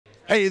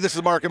Hey, this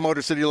is Mark at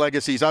Motor City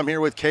Legacies. I'm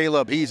here with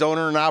Caleb. He's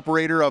owner and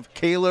operator of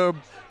Caleb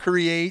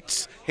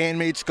Creates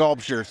Handmade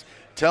Sculptures.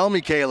 Tell me,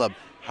 Caleb,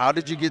 how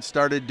did you get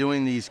started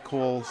doing these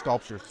cool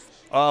sculptures?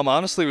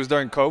 Honestly, it was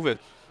during COVID.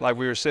 Like,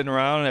 we were sitting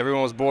around and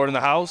everyone was bored in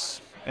the house,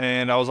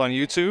 and I was on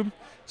YouTube,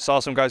 saw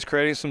some guys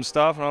creating some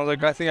stuff, and I was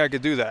like, I think I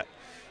could do that.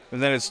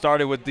 And then it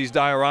started with these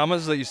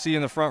dioramas that you see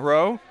in the front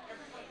row.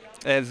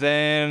 And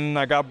then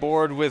I got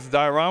bored with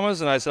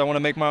dioramas, and I said I want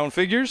to make my own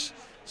figures.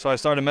 So I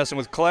started messing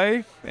with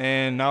clay,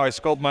 and now I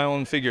sculpt my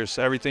own figures,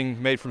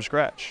 everything made from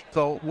scratch.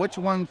 So which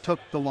one took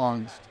the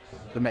longest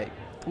to make?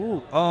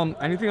 Ooh,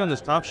 anything on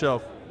this top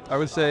shelf, I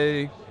would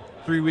say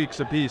 3 weeks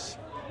a piece.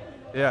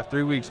 Yeah,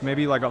 3 weeks,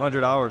 maybe like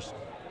 100 hours.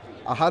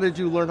 How did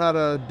you learn how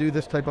to do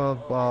this type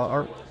of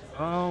art?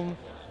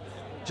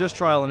 Just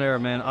trial and error,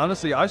 man.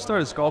 Honestly, I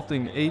started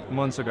sculpting 8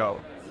 months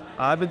ago.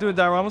 I've been doing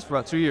dioramas for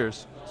about 2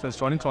 years, since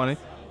 2020.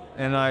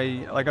 And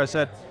like I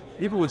said,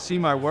 people would see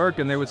my work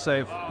and they would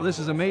say, this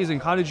is amazing,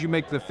 how did you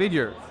make the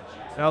figure?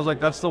 And I was like,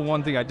 that's the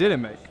one thing I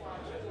didn't make.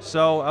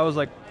 So I was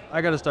like,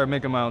 I gotta start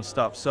making my own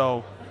stuff.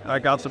 So I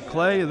got some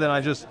clay and then I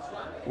just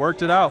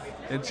worked it out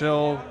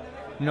until,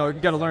 you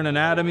gotta learn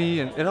anatomy,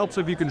 and it helps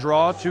if you can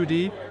draw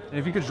 2D. And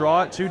if you can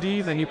draw it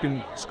 2D, then you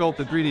can sculpt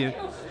the 3D.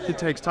 It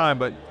takes time,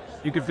 but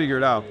you can figure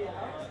it out.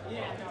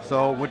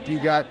 So what do you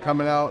got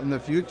coming out in the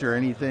future?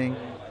 Anything?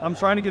 I'm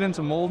trying to get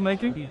into mold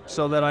making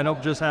so that I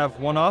don't just have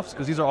one-offs,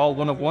 because these are all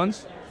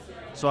one-of-ones.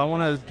 So I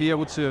want to be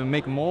able to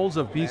make molds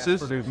of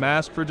pieces,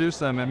 mass produce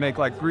them, and make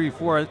like 3,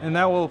 4, and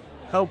that will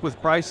help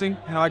with pricing.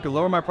 I could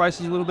lower my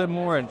prices a little bit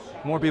more, and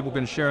more people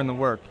can share in the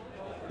work.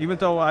 Even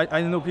though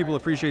I know people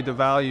appreciate the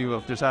value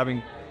of just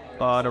having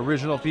an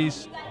original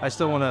piece, I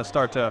still want to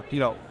start to,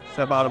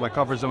 step out of my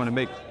comfort zone and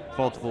make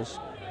multiples.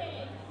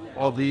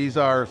 Well, these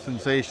are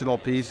sensational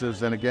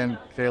pieces, and again,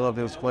 Caleb,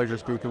 it was a pleasure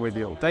speaking with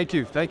you. Thank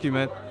you,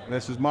 man.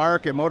 This is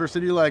Mark at Motor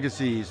City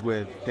Legacies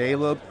with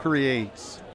Caleb Creates.